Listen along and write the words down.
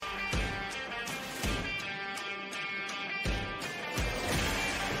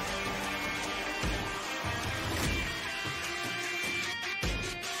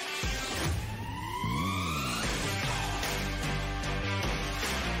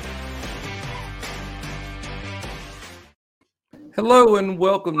Hello and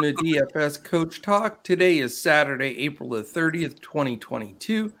welcome to DFS Coach Talk. Today is Saturday, April the 30th,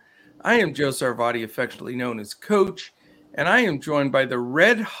 2022. I am Joe Sarvati, affectionately known as Coach, and I am joined by the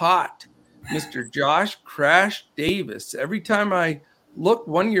red hot Mr. Josh Crash Davis. Every time I looked,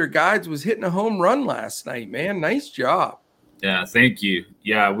 one of your guides was hitting a home run last night, man. Nice job. Yeah, thank you.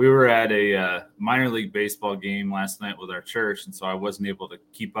 Yeah, we were at a minor league baseball game last night with our church, and so I wasn't able to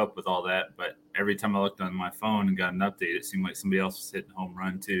keep up with all that. But every time I looked on my phone and got an update, it seemed like somebody else was hitting a home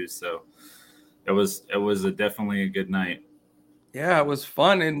run too. So it was definitely a good night. Yeah, it was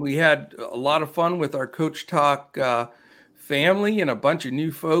fun, and we had a lot of fun with our Coach Talk family and a bunch of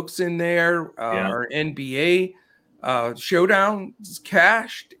new folks in there. Yeah. Our NBA showdown is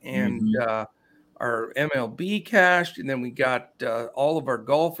cashed, and our MLB cashed, and then we got all of our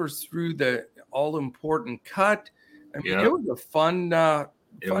golfers through the all-important cut. I mean, it was a fun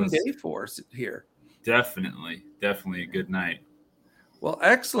day for us here. Definitely a good night. Well,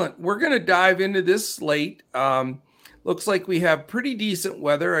 excellent. We're going to dive into this slate. Looks like we have pretty decent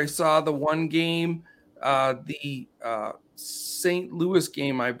weather. I saw the one game, the St. Louis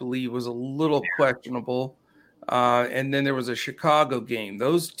game, I believe, was a little questionable. And then there was a Chicago game.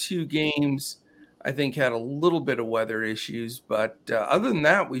 Those two games, I think, had a little bit of weather issues. But other than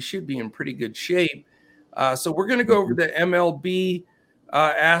that, we should be in pretty good shape. So we're going to go over the MLB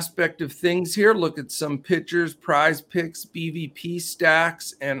aspect of things here. Look at some pitchers, prize picks, BVP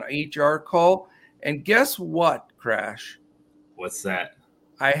stacks, and HR call. And guess what, Crash? What's that?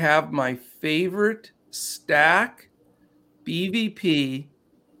 I have my favorite stack, BVP,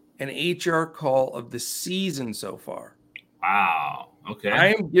 and HR call of the season so far. Wow.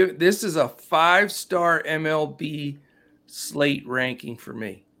 Okay. This is a 5-star MLB slate ranking for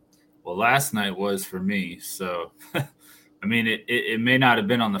me. Well, last night was for me, so I mean, it may not have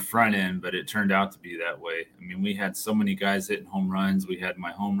been on the front end, but it turned out to be that way. I mean, we had so many guys hitting home runs. We had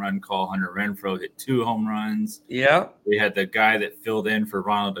my home run call, Hunter Renfroe, hit 2 home runs. Yeah. We had the guy that filled in for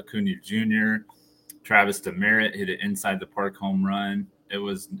Ronald Acuna Jr., Travis Demeritte, hit an inside the park home run. It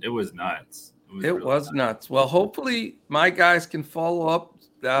was nuts. It was nuts. Well, hopefully my guys can follow up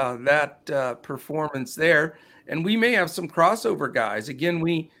that performance there, and we may have some crossover guys. Again,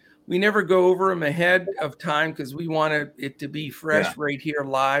 we never go over them ahead of time because we want it to be fresh right here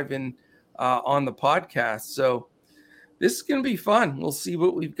live and on the podcast. So this is going to be fun. We'll see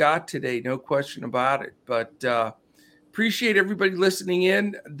what we've got today. No question about it. But appreciate everybody listening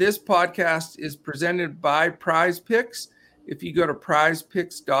in. This podcast is presented by Prize Picks. If you go to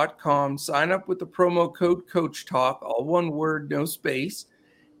prizepicks.com, sign up with the promo code Coach Talk, all one word, no space.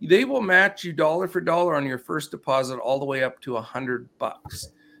 They will match you dollar for dollar on your first deposit all the way up to $100.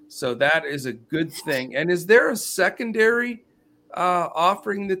 So that is a good thing. And is there a secondary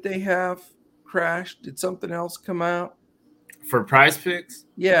offering that they have, Crash? Did something else come out? For Prize Picks?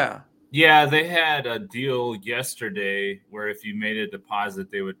 Yeah. Yeah, they had a deal yesterday where if you made a deposit,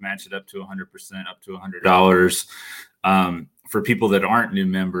 they would match it up to 100%, up to $100. For people that aren't new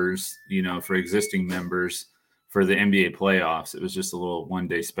members, for existing members for the NBA playoffs. It was just a little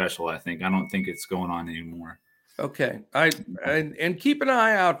one-day special, I think. I don't think it's going on anymore. Okay. And keep an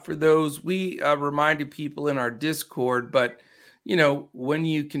eye out for those. We reminded people in our Discord, but when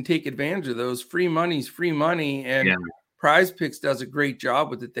you can take advantage of those, free money's free money, and Prize Picks does a great job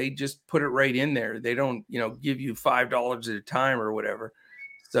with it. They just put it right in there. They don't, give you $5 at a time or whatever.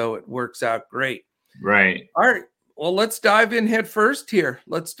 So it works out great. Right. All right. Well, let's dive in head first here.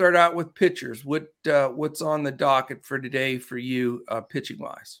 Let's start out with pitchers. What's on the docket for today for you, pitching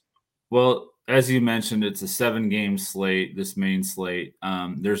wise? Well, as you mentioned, it's a 7-game slate, this main slate.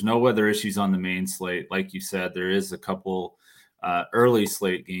 There's no weather issues on the main slate. Like you said, there is a couple early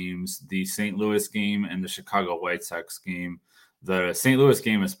slate games, the St. Louis game and the Chicago White Sox game. The St. Louis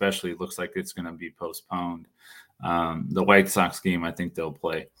game especially looks like it's going to be postponed. The White Sox game, I think they'll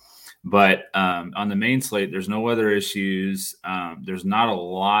play. But on the main slate, there's no weather issues. There's not a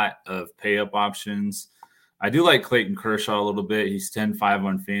lot of pay-up options. I do like Clayton Kershaw a little bit. He's 10-5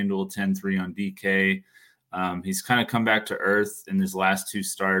 on FanDuel, 10-3 on DK. He's kind of come back to earth in his last 2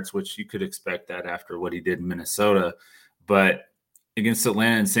 starts, which you could expect that after what he did in Minnesota. But against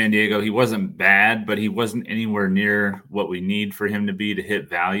Atlanta and San Diego, he wasn't bad, but he wasn't anywhere near what we need for him to be to hit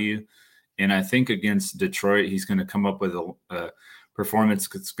value. And I think against Detroit, he's going to come up with a performance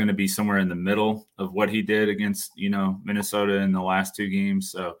that's going to be somewhere in the middle of what he did against, Minnesota in the last 2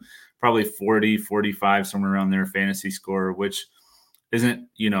 games. So probably 40, 45, somewhere around there fantasy score, which isn't,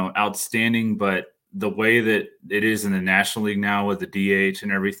 outstanding, but the way that it is in the National League now with the DH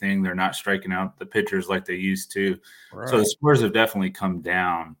and everything, they're not striking out the pitchers like they used to. Right. So the scores have definitely come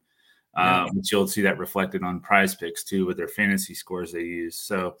down. which you'll see that reflected on Prize Picks too with their fantasy scores they use.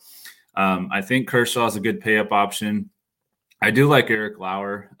 So I think Kershaw is a good pay up option. I do like Eric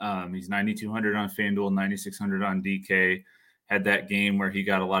Lauer. He's 9,200 on FanDuel, 9,600 on DK. Had that game where he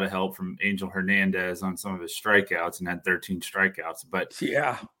got a lot of help from Angel Hernandez on some of his strikeouts and had 13 strikeouts. But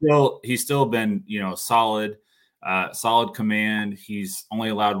he's still been, solid command. He's only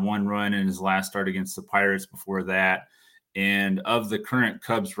allowed one run in his last start against the Pirates before that. And of the current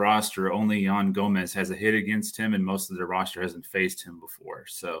Cubs roster, only Yan Gomez has a hit against him, and most of the roster hasn't faced him before.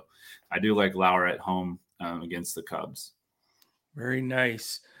 So I do like Lauer at home against the Cubs. Very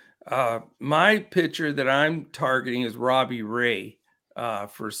nice. My pitcher that I'm targeting is Robbie Ray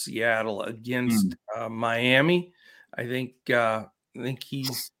for Seattle against Miami. I think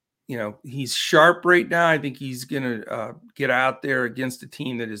he's he's sharp right now. I think he's going to get out there against a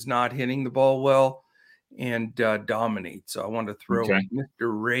team that is not hitting the ball well and dominate. So I want to throw Mr.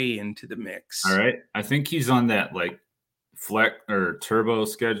 Ray into the mix. All right. I think he's on that flex or turbo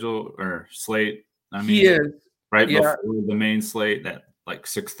schedule or slate. He is. Right before the main slate, that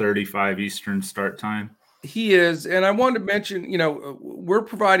 6:35 Eastern start time. He is. And I wanted to mention, we're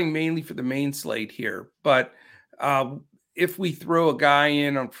providing mainly for the main slate here, but if we throw a guy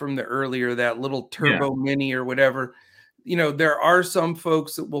in from the earlier, that little turbo mini or whatever, there are some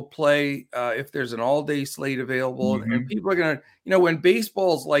folks that will play if there's an all-day slate available. Mm-hmm. And people are going to, when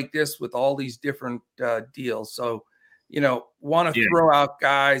baseball's like this with all these different deals. So, want to throw out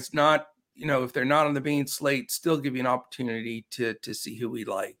guys, not, if they're not on the main slate, still give you an opportunity to see who we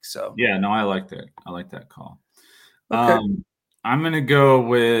like. So I like that. I like that call. Okay. I'm going to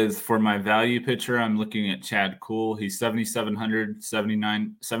go for my value pitcher, I'm looking at Chad Kuhl. He's 7,700,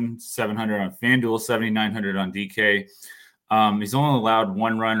 7,700 on FanDuel, 7,900 on DK. He's only allowed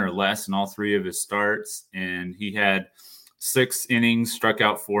one run or less in all three of his starts, and he had 6 innings, struck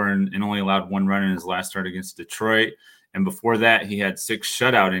out 4, and only allowed one run in his last start against Detroit. And before that, he had 6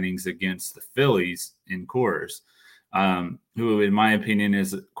 shutout innings against the Phillies in Coors, who, in my opinion,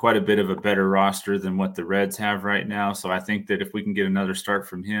 is quite a bit of a better roster than what the Reds have right now. So I think that if we can get another start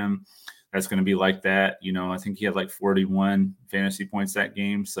from him, that's going to be like that. I think he had 41 fantasy points that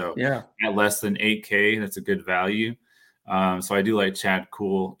game. So at less than 8K, that's a good value. So I do like Chad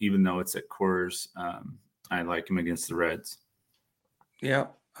Kuhl, even though it's at Coors. I like him against the Reds. Yeah,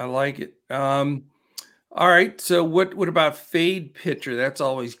 I like it. All right. So what about fade pitcher? That's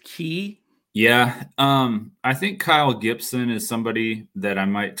always key. Yeah. I think Kyle Gibson is somebody that I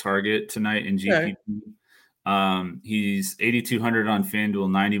might target tonight in GPP. Okay. He's 8,200 on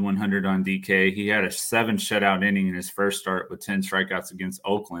FanDuel, 9,100 on DK. He had a 7 shutout inning in his first start with 10 strikeouts against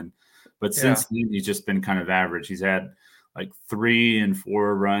Oakland. But since then, he's just been kind of average. He's had 3 and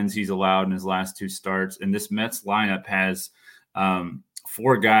 4 runs he's allowed in his last 2 starts. And this Mets lineup has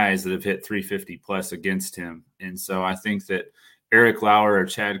 4 guys that have hit 350 plus against him. And so I think that Eric Lauer or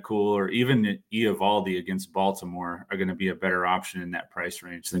Chad Kuhl or even Eovaldi against Baltimore are going to be a better option in that price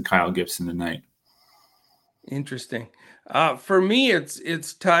range than Kyle Gibson tonight. Interesting. For me, it's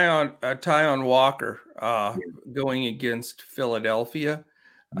Taijuan Walker going against Philadelphia.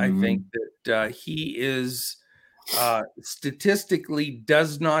 I think that he is statistically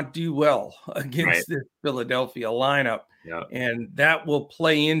does not do well against the Philadelphia lineup. Yeah. And that will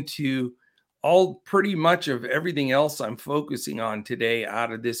play into pretty much of everything else I'm focusing on today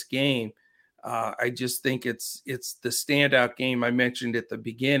out of this game. I just think it's the standout game I mentioned at the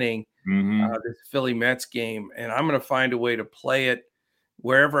beginning, this Philly Mets game. And I'm going to find a way to play it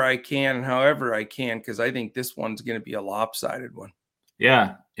wherever I can and however I can, because I think this one's going to be a lopsided one.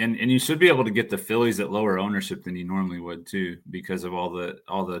 Yeah. And you should be able to get the Phillies at lower ownership than you normally would too, because of all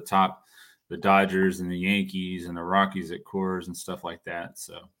the top, the Dodgers and the Yankees and the Rockies at Coors and stuff like that.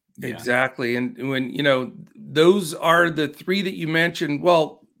 So exactly. And when, those are the 3 that you mentioned,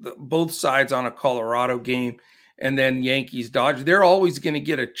 both sides on a Colorado game, and then Yankees, Dodgers, they're always going to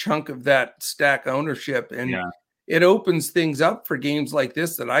get a chunk of that stack ownership. And it opens things up for games like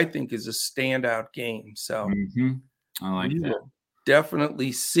this that I think is a standout game. So I like that.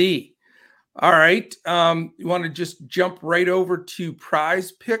 Definitely see. All right. You want to just jump right over to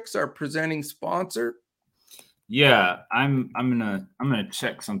Prize Picks, our presenting sponsor? Yeah, I'm gonna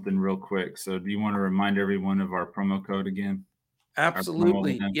check something real quick. So do you want to remind everyone of our promo code again?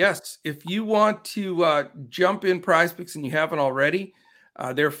 Absolutely. Yes. If you want to jump in Prize Picks and you haven't already,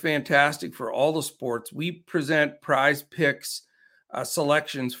 they're fantastic for all the sports. We present Prize Picks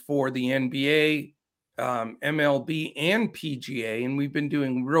selections for the NBA, MLB, and PGA, and we've been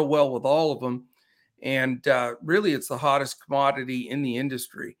doing real well with all of them. And really, it's the hottest commodity in the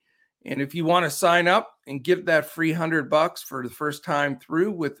industry. And if you want to sign up and get that free $100 for the first time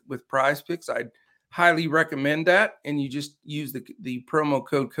through with Prize Picks, I'd highly recommend that. And you just use the promo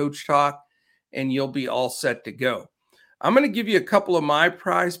code Coach Talk, and you'll be all set to go. I'm going to give you a couple of my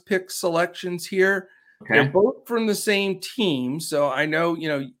Prize Pick selections here. Okay. They're both from the same team, so I know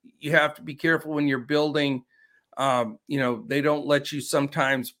you have to be careful when you're building. They don't let you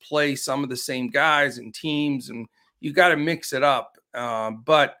sometimes play some of the same guys and teams, and you got to mix it up.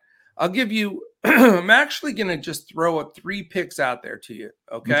 But I'll give you. I'm actually going to just throw 3 picks out there to you.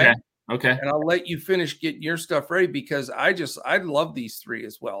 Okay. And I'll let you finish getting your stuff ready because I love these 3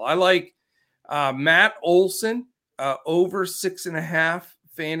 as well. I like Matt Olson over 6.5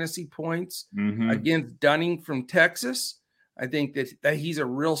 fantasy points against Dunning from Texas. I think that he's a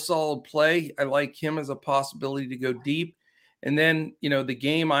real solid play. I like him as a possibility to go deep. And then, the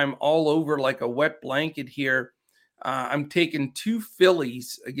game I'm all over like a wet blanket here. I'm taking 2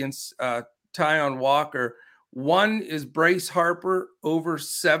 Phillies against Taijuan Walker. One is Bryce Harper over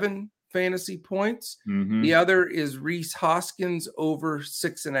 7 fantasy points. The other is Rhys Hoskins over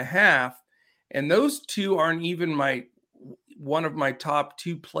 6.5. And those 2 aren't even one of my top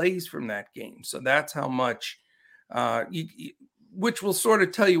 2 plays from that game. So that's how much, which will sort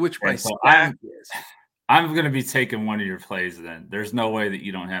of tell you which my stack is. I'm going to be taking one of your plays then. There's no way that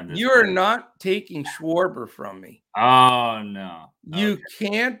you don't have this. You're not taking Schwarber from me. Oh, no. You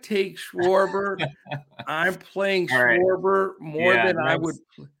can't take Schwarber. I'm playing Schwarber more than I would.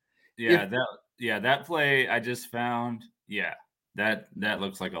 That play I just found. Yeah, that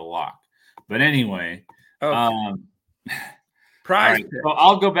looks like a lock. But anyway, Prize. So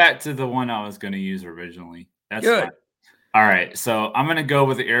I'll go back to the one I was going to use originally. That's good. Fine. All right, so I'm going to go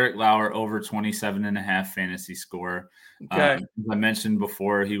with Eric Lauer over 27.5 fantasy score. Okay. As I mentioned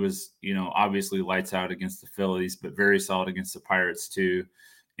before, he was, obviously lights out against the Phillies, but very solid against the Pirates too.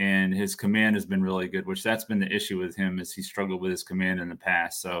 And his command has been really good, which that's been the issue with him is he struggled with his command in the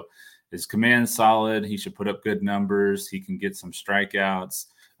past. So his command's solid. He should put up good numbers. He can get some strikeouts.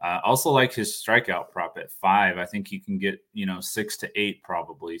 Also like his strikeout prop at 5. I think he can get, 6 to 8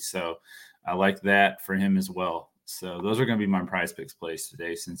 probably. So I like that for him as well. So those are going to be my Prize Picks plays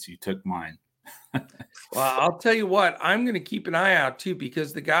today since you took mine. Well, I'll tell you what, I'm going to keep an eye out too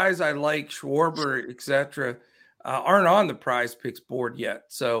because the guys I like, Schwarber, etc., aren't on the Prize Picks board yet.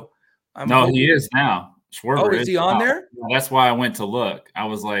 So he is now. Schwarber is he on there? That's why I went to look. I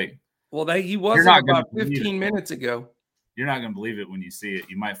was like, well, he wasn't about 15 minutes ago. You're not going to believe it when you see it.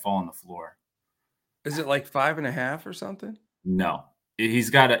 You might fall on the floor. Is it like 5.5 or something? No.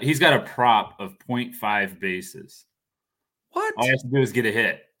 He's got a prop of 0.5 bases. What? All you have to do is get a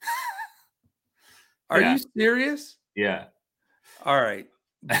hit. Are you serious? Yeah. All right.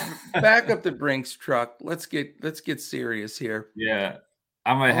 Back up the Brinks truck. Let's get serious here. Yeah.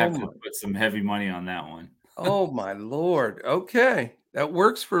 I might have to put some heavy money on that one. Oh my Lord. Okay. That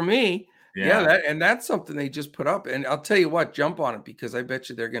works for me. Yeah, that's something they just put up. And I'll tell you what, jump on it because I bet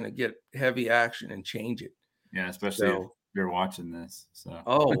you they're going to get heavy action and change it. Yeah, especially if you're watching this. So.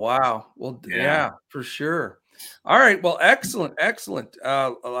 Oh, wow. Well, yeah, for sure. All right. Well, excellent.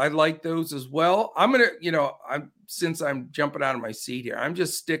 I like those as well. I'm going to, since I'm jumping out of my seat here, I'm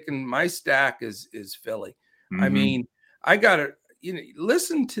just sticking, my stack is Philly. I mean, I got to,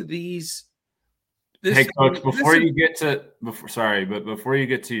 listen to these. Hey, Coach, before you get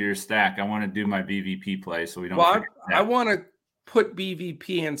to your stack, I want to do my BVP play so we don't. Well, I want to put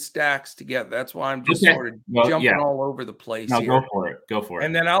BVP and stacks together. That's why I'm just sort of jumping all over the place. No, here. Go for it.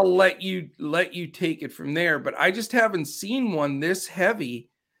 And then I'll let you take it from there. But I just haven't seen one this heavy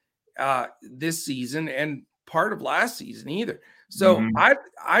this season and part of last season either. So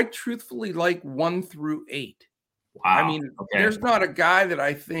I truthfully like 1 through 8. Wow. I mean, there's not a guy that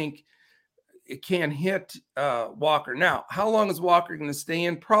I think it can hit Walker. Now, how long is Walker going to stay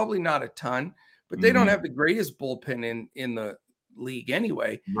in? Probably not a ton, but they don't have the greatest bullpen in the league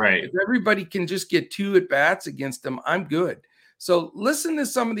anyway. Right. If everybody can just get 2 at bats against them, I'm good. So listen to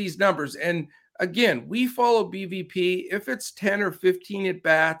some of these numbers. And again, we follow BVP. If it's 10 or 15 at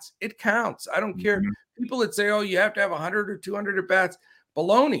bats, it counts. I don't care. People that say, oh, you have to have 100 or 200 at bats.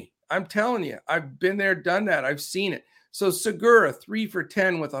 Baloney. I'm telling you, I've been there, done that. I've seen it. So Segura, 3 for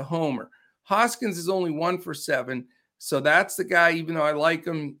 10 with a homer. Hoskins is only 1 for 7. So that's the guy, even though I like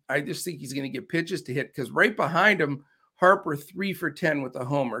him, I just think he's going to get pitches to hit because right behind him, Harper 3 for 10 with a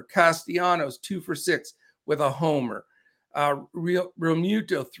homer. Castellanos 2 for 6 with a homer.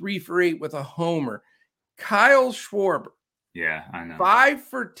 Realmuto 3 for 8 with a homer. Kyle Schwarber. Yeah, I know. 5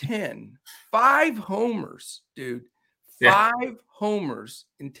 for 10. 5 homers, dude. 5 homers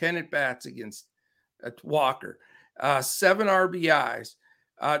in 10 at bats against Walker. 7 RBIs.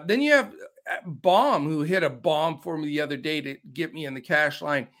 Then you have Baum, who hit a bomb for me the other day to get me in the cash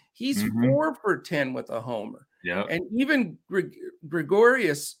line. He's 4 for 10 with a homer. Yeah. And even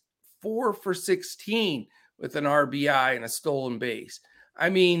Gregorius, 4 for 16 with an RBI and a stolen base. I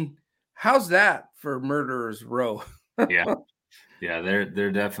mean, how's that for Murderers Row? Yeah. Yeah,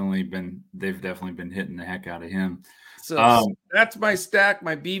 they've definitely been hitting the heck out of him. So that's my stack,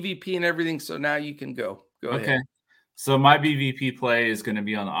 my BVP and everything. So now you can go. Go ahead. So my BVP play is going to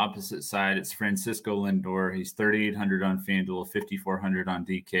be on the opposite side. It's Francisco Lindor. He's 3,800 on FanDuel, 5,400 on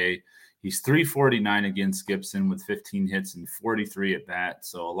DK. He's 349 against Gibson with 15 hits and 43 at bat.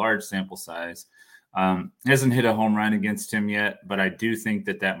 So a large sample size. Hasn't hit a home run against him yet, but I do think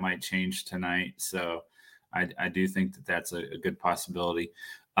that might change tonight. So I do think that's a good possibility.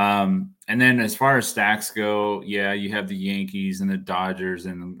 And then as far as stacks go, yeah, you have the Yankees and the Dodgers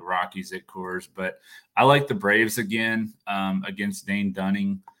and the Rockies at Coors, but I like the Braves again against Dane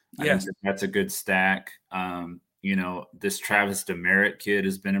Dunning. Yes, that's a good stack. This Travis Demeritte kid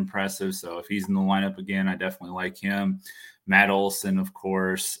has been impressive. So if he's in the lineup again, I definitely like him. Matt Olson, of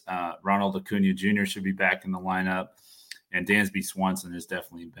course. Ronald Acuna Jr. should be back in the lineup. And Dansby Swanson has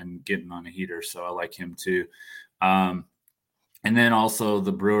definitely been getting on a heater, so I like him too. And then also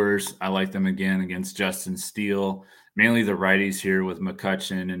the Brewers, I like them again against Justin Steele. Mainly the righties here with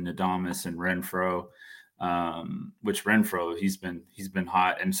McCutchen and Adames and Renfroe. Which Renfroe, he's been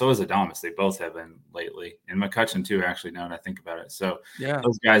hot, and so is Adames. They both have been lately, and McCutchen too. Actually, now that I think about it, so yeah,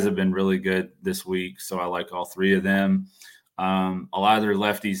 those guys have been really good this week. So I like all three of them. A lot of their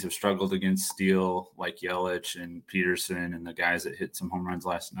lefties have struggled against Steele, like Yelich and Peterson and the guys that hit some home runs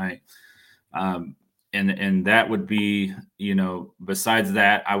last night. And that would be, besides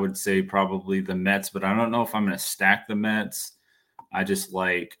that, I would say probably the Mets, but I don't know if I'm going to stack the Mets. I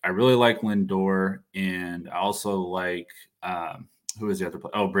really like Lindor, and I also like, who was the other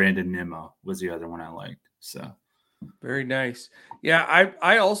player? Oh, Brandon Nimmo was the other one I liked. So. Very nice. Yeah,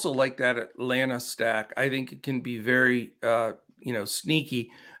 I also like that Atlanta stack. I think it can be very sneaky.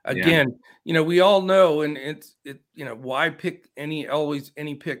 Again, we all know, and it's why pick any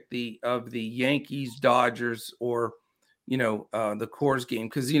pick of the Yankees, Dodgers, or the Coors game,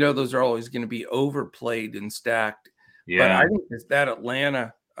 because those are always going to be overplayed and stacked. Yeah. But I think that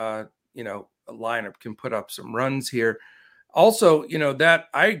Atlanta lineup can put up some runs here. Also, that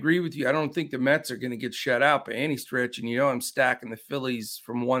I agree with you. I don't think the Mets are going to get shut out by any stretch. And, I'm stacking the Phillies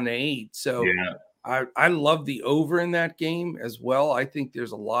from 1-8. So I love the over in that game as well. I think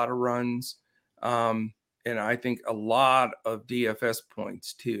there's a lot of runs. And I think a lot of DFS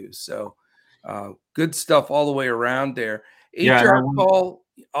points too. So good stuff all the way around there. HR call,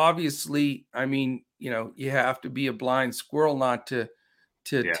 obviously, I mean, you have to be a blind squirrel not to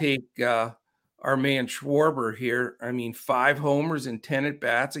take our man Schwarber here. I mean, 5 homers and 10 at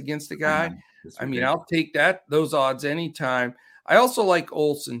bats against the guy. I mean, I'll take those odds anytime. I also like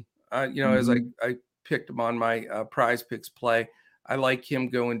Olson, as I picked him on my prize picks play. I like him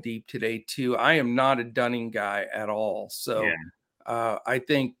going deep today too. I am not a Dunning guy at all. So I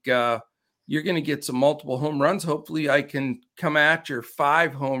think you're going to get some multiple home runs. Hopefully I can come at your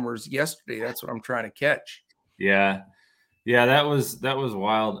 5 homers yesterday. That's what I'm trying to catch. Yeah, that was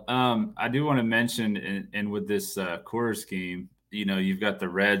wild. I do want to mention, and with this Coors game, you've got the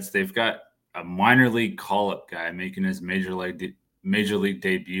Reds. They've got a minor league call-up guy making his major league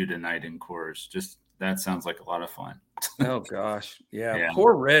debut tonight in Coors. Just that sounds like a lot of fun. Oh gosh, yeah.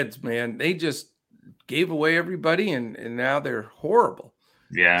 Poor Reds, man. They just gave away everybody, and now they're horrible.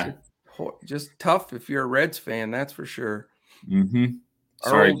 Yeah, just tough if you're a Reds fan. That's for sure. Mm-hmm.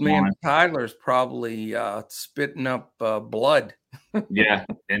 Our old man Tyler's probably spitting up blood. Yeah,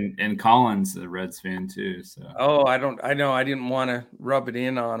 and Collins, a Reds fan too. So I know. I didn't want to rub it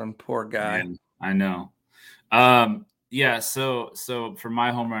in on him. Poor guy. Yeah, I know. So for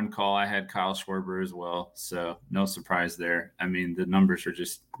my home run call, I had Kyle Schwarber as well. So no surprise there. I mean, the numbers are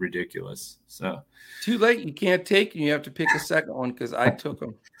just ridiculous. So too late. You can't take him. You have to pick a second one because I took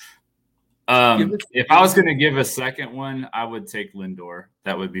him. If I was going to give a second one, I would take Lindor.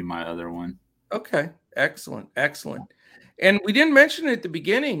 That would be my other one. Okay. Excellent. And we didn't mention it at the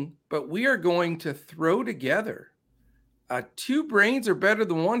beginning, but we are going to throw together 2 brains are better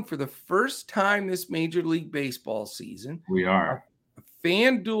than one for the first time this Major League Baseball season. We are.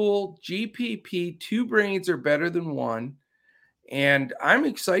 FanDuel GPP, 2 brains are better than one. And I'm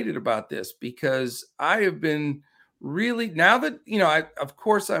excited about this because I have been really, now that, of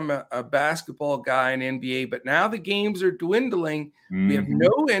course I'm a basketball guy in NBA, but now the games are dwindling. Mm-hmm. We have no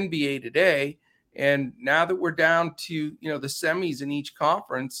NBA today. And now that we're down to, the semis in each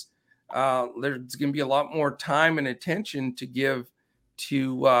conference, there's going to be a lot more time and attention to give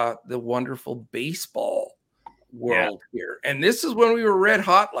to the wonderful baseball world here. And this is when we were red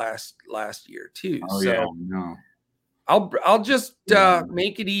hot last year too. Oh, so yeah, no. I'll just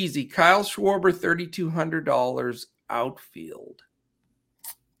make it easy. Kyle Schwarber, $3,200 outfield.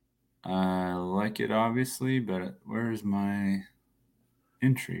 I like it, obviously, but where's my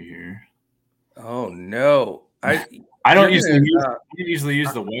entry here? Oh no, I don't usually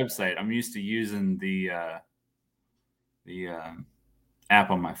use the website. I'm used to using the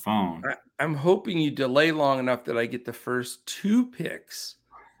app on my phone. I'm hoping you delay long enough that I get the first 2 picks.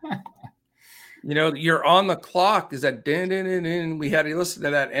 You're on the clock. Is that din? We had to listen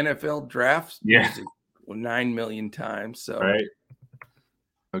to that NFL draft music 9 million times. So right.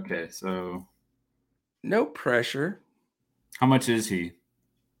 Okay, so no pressure. How much is he?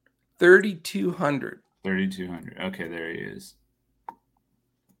 3,200. 3,200. Okay, there he is.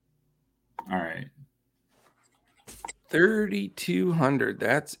 All right. 3,200.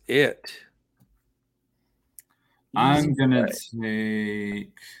 That's it. I'm gonna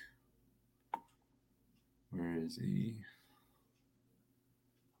take. Where is he?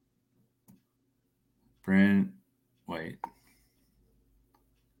 Brent. Wait.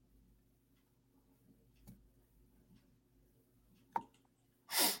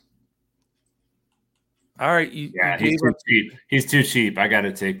 All right. He's too cheap. He's too cheap. I got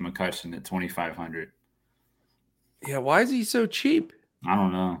to take McCutcheon at 2,500. Yeah, why is he so cheap? I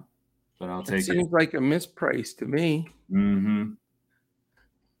don't know, but I'll take it. Seems like a misprice to me. Mm-hmm.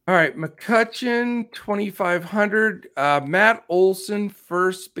 All right, McCutcheon, 2,500. Matt Olson,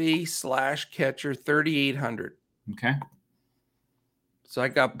 first base / catcher, 3,800. Okay. So I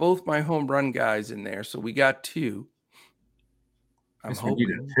got both my home run guys in there. So we got 2. I'm hoping. We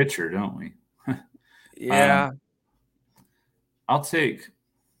need a pitcher, don't we? Yeah. I'll take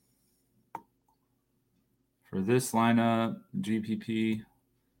for this lineup, GPP.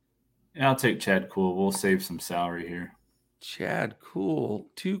 Yeah, I'll take Chad Kuhl. We'll save some salary here. Chad Kuhl,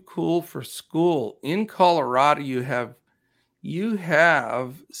 too cool for school. In Colorado, you have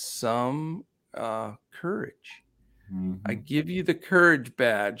some courage. Mm-hmm. I give you the courage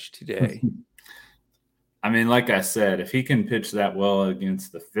badge today. I mean, like I said, if he can pitch that well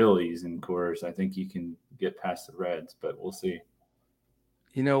against the Phillies in Coors, I think he can get past the Reds, but we'll see.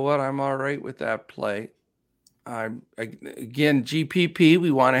 You know what? I'm all right with that play. Again, GPP,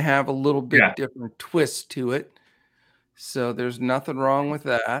 we want to have a little bit different twist to it. So there's nothing wrong with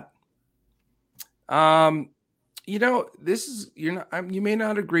that. This is you may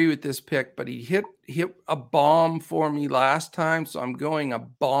not agree with this pick, but he hit a bomb for me last time, so I'm going a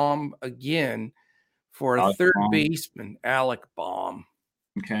bomb again for a third baseman, Alec Bohm.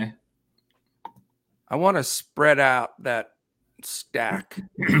 Okay. I want to spread out that stack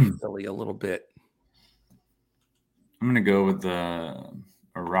Philly a little bit. I'm going to go with a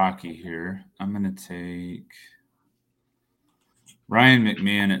Rocky here. I'm going to take Ryan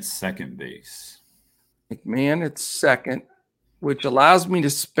McMahon at second base. McMahon at second, which allows me to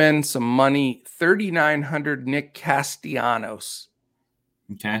spend some money. 3,900, Nick Castellanos.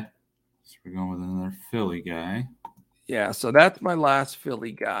 Okay. So we're going with another Philly guy. Yeah, so that's my last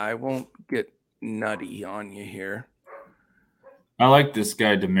Philly guy. I won't get nutty on you here. I like this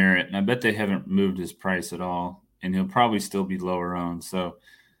guy, Demerit, and I bet they haven't moved his price at all, and he'll probably still be lower owned. So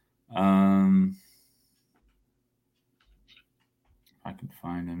I can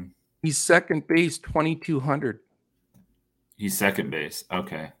find him. He's second base, 2,200. He's second base.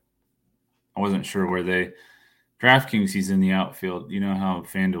 Okay. I wasn't sure where they – DraftKings, he's in the outfield. You know how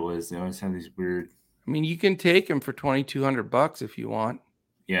FanDuel is. They always have these weird – I mean, you can take him for $2,200 if you want.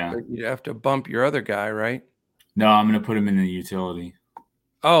 Yeah. But you'd have to bump your other guy, right? No, I'm going to put him in the utility.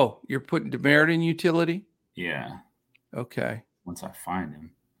 Oh, you're putting Demerit in utility? Yeah. Okay. Once I find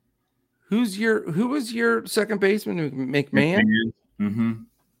him. Who was your second baseman? McMahon? Mm-hmm.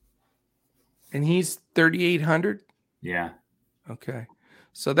 And he's 3,800? Yeah. Okay.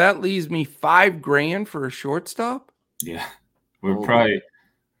 So that leaves me $5,000 for a shortstop? Yeah. We'll probably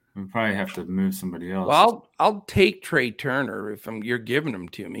have to move somebody else. Well, I'll take Trey Turner if you're giving him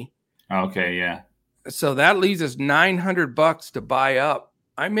to me. Okay, yeah. So that leaves us $900 to buy up.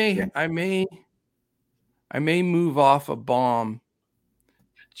 I may move off a bomb.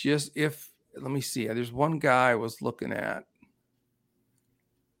 Just if let me see. There's one guy I was looking at.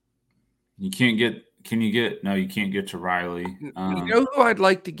 You can't get to Riley. You know who I'd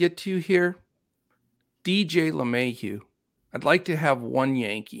like to get to here? DJ LeMahieu. I'd like to have one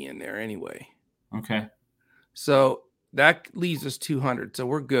Yankee in there anyway. Okay. So that leaves us 200. So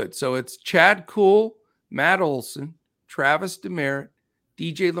we're good. So it's Chad Kuhl, Matt Olson, Travis Demerit,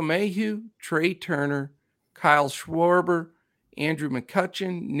 DJ LeMahieu, Trey Turner, Kyle Schwarber, Andrew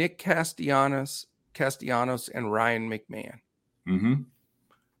McCutcheon, Nick Castellanos, and Ryan McMahon. Mm-hmm.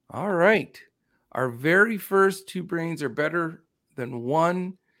 All right. Our very first Two Brains Are Better Than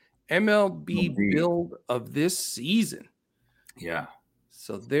One MLB build of this season. Yeah.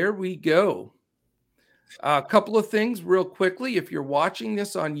 So there we go. A couple of things real quickly. If you're watching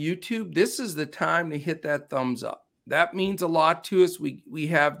this on YouTube, this is the time to hit that thumbs up. That means a lot to us. We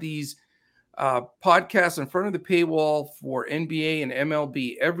have these podcasts in front of the paywall for NBA and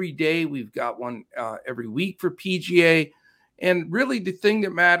MLB every day. We've got one every week for PGA. And really the thing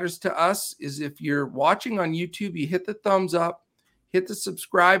that matters to us is if you're watching on YouTube, you hit the thumbs up, hit the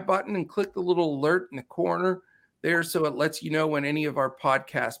subscribe button, and click the little alert in the corner there so it lets you know when any of our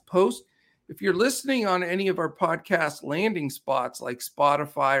podcasts post. If you're listening on any of our podcast landing spots like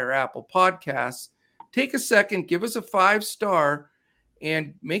Spotify or Apple Podcasts, take a second, give us a 5-star,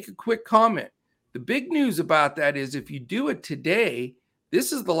 and make a quick comment. The big news about that is if you do it today,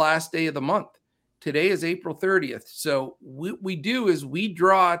 this is the last day of the month. Today is April 30th. So what we do is we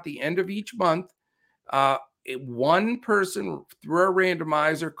draw at the end of each month one person through our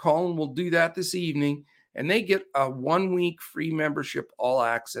randomizer. Colin will do that this evening, and they get a 1-week free membership, all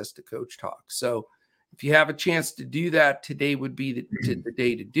access to Coach Talk. So if you have a chance to do that, today would be the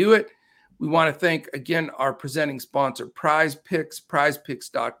day to do it. We want to thank, again, our presenting sponsor, Prize Picks,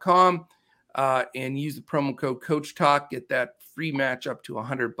 prizepicks.com, and use the promo code Coach Talk, get that free match up to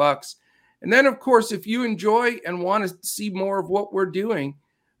 $100. And then, of course, if you enjoy and want to see more of what we're doing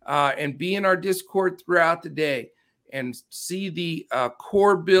and be in our Discord throughout the day and see the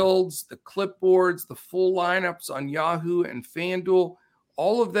core builds, the clipboards, the full lineups on Yahoo and FanDuel,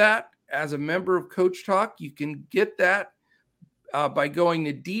 all of that as a member of Coach Talk, you can get that by going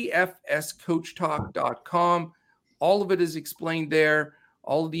to dfscoachtalk.com. All of it is explained there.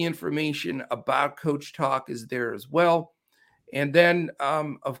 All of the information about Coach Talk is there as well. And then,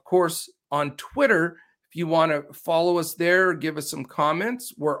 of course, on Twitter, if you want to follow us there or give us some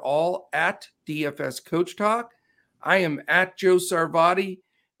comments, we're all at DFS Coach Talk. I am at Joe Sarvati,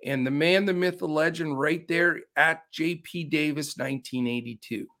 and the man, the myth, the legend right there at JP Davis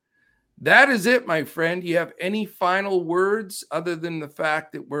 1982. That is it, my friend. Do you have any final words other than the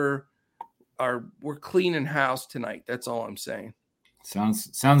fact that we're cleaning house tonight? That's all I'm saying.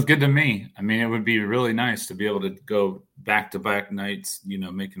 Sounds good to me. I mean, it would be really nice to be able to go back-to-back nights,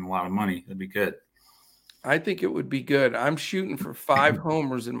 making a lot of money. That'd be good. I think it would be good. I'm shooting for 5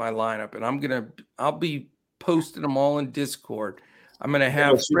 homers in my lineup, and I'll be posting them all in Discord. I'm going to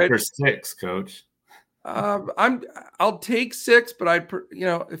have Fred for 6, Coach. I'll take 6, but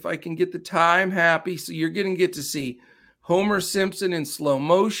if I can get the time, happy. So you're going to get to see Homer Simpson in slow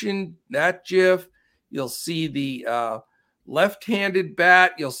motion, that GIF. You'll see the left-handed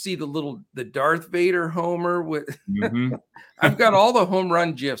bat. You'll see the Darth Vader Homer with. Mm-hmm. I've got all the home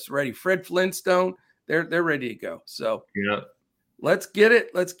run GIFs ready. Fred Flintstone, they're ready to go. So yeah, let's get it.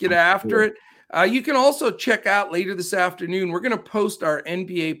 Let's get after it. You can also check out later this afternoon. We're going to post our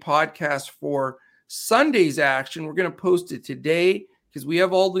NBA podcast for Sunday's action. We're going to post it today because we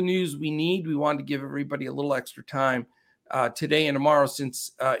have all the news we need. We wanted to give everybody a little extra time today and tomorrow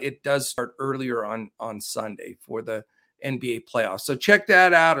since it does start earlier on Sunday for the NBA playoffs. So check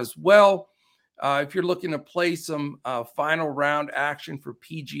that out as well. If you're looking to play some final round action for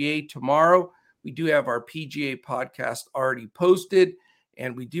PGA tomorrow, we do have our PGA podcast already posted,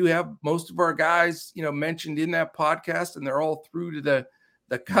 and we do have most of our guys, mentioned in that podcast, and they're all through to the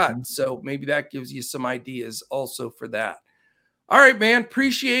cut. Mm-hmm. So maybe that gives you some ideas also for that. All right, man.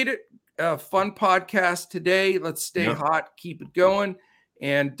 Appreciate it. Fun podcast today. Let's stay hot, keep it going,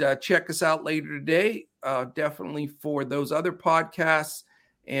 and check us out later today. Definitely for those other podcasts,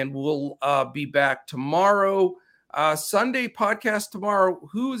 and we'll be back tomorrow. Sunday podcast tomorrow.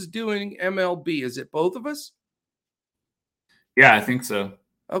 Who is doing MLB? Is it both of us? Yeah, I think so.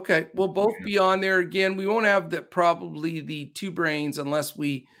 Okay, we'll both be on there again. We won't have probably the 2 brains unless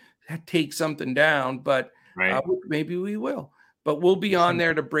we take something down, but maybe we will. But we'll be on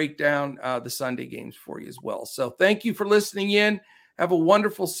there to break down the Sunday games for you as well. So thank you for listening in. Have a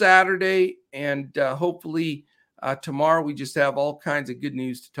wonderful Saturday, and hopefully tomorrow we just have all kinds of good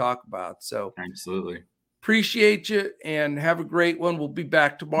news to talk about. So absolutely. Appreciate you, and have a great one. We'll be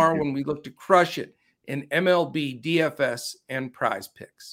back tomorrow when we look to crush it in MLB, DFS, and Prize Picks.